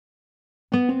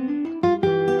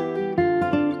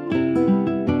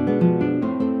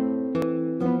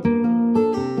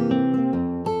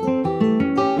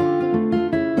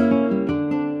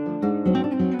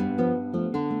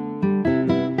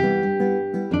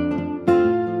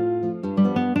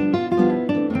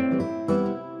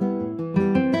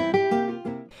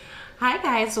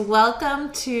guys,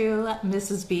 welcome to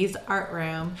Mrs. B's Art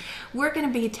Room. We're going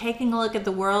to be taking a look at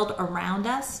the world around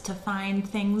us to find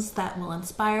things that will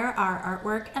inspire our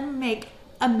artwork and make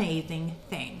amazing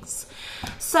things.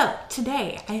 So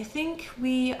today I think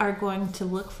we are going to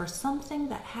look for something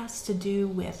that has to do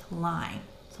with line.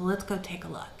 So let's go take a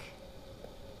look.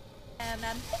 And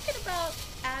I'm thinking about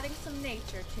adding some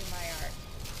nature to my art.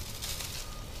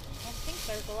 I think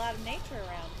there's a lot of nature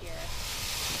around here.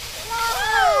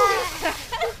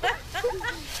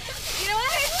 You know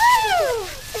what?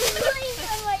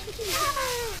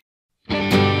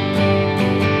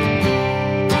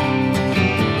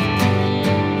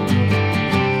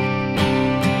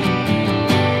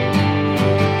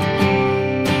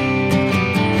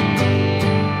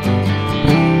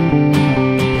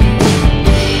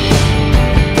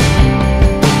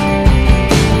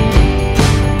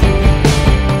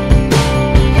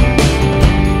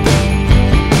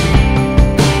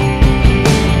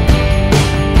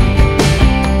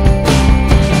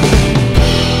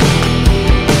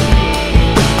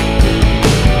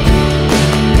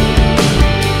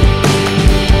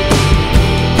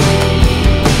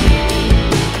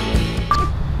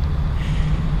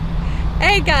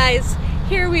 Hey guys,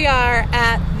 here we are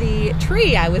at the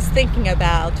tree I was thinking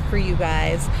about for you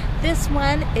guys. This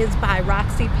one is by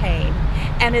Roxy Payne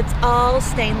and it's all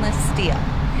stainless steel.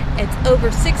 It's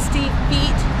over 60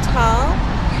 feet tall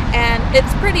and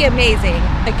it's pretty amazing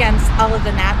against all of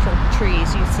the natural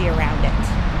trees you see around it.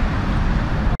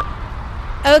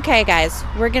 Okay guys,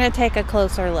 we're gonna take a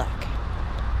closer look.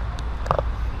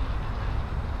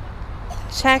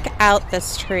 Check out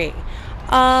this tree.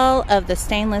 All of the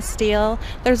stainless steel.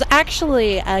 There's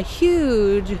actually a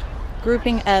huge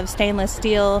grouping of stainless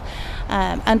steel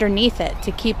underneath it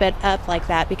to keep it up like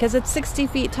that because it's 60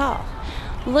 feet tall.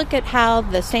 Look at how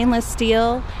the stainless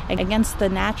steel against the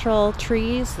natural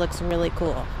trees looks really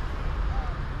cool.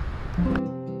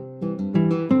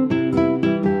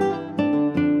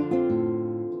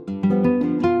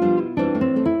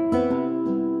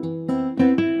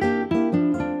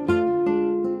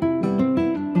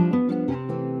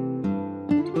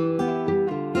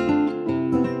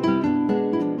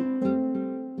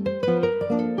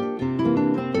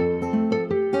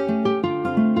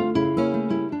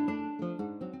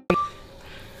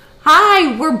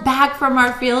 Hi, we're back from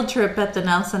our field trip at the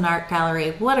Nelson Art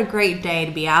Gallery. What a great day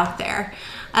to be out there.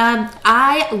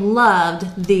 I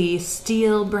loved the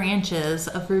steel branches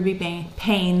of Ruby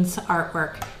Payne's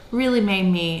artwork. Really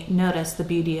made me notice the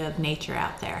beauty of nature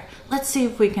out there. Let's see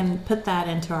if we can put that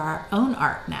into our own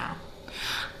art now.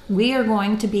 We are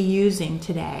going to be using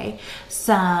today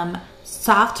some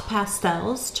soft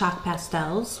pastels, chalk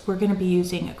pastels. We're going to be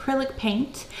using acrylic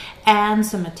paint and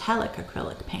some metallic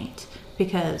acrylic paint,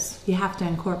 because you have to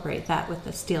incorporate that with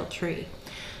the steel tree.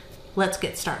 Let's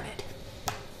get started.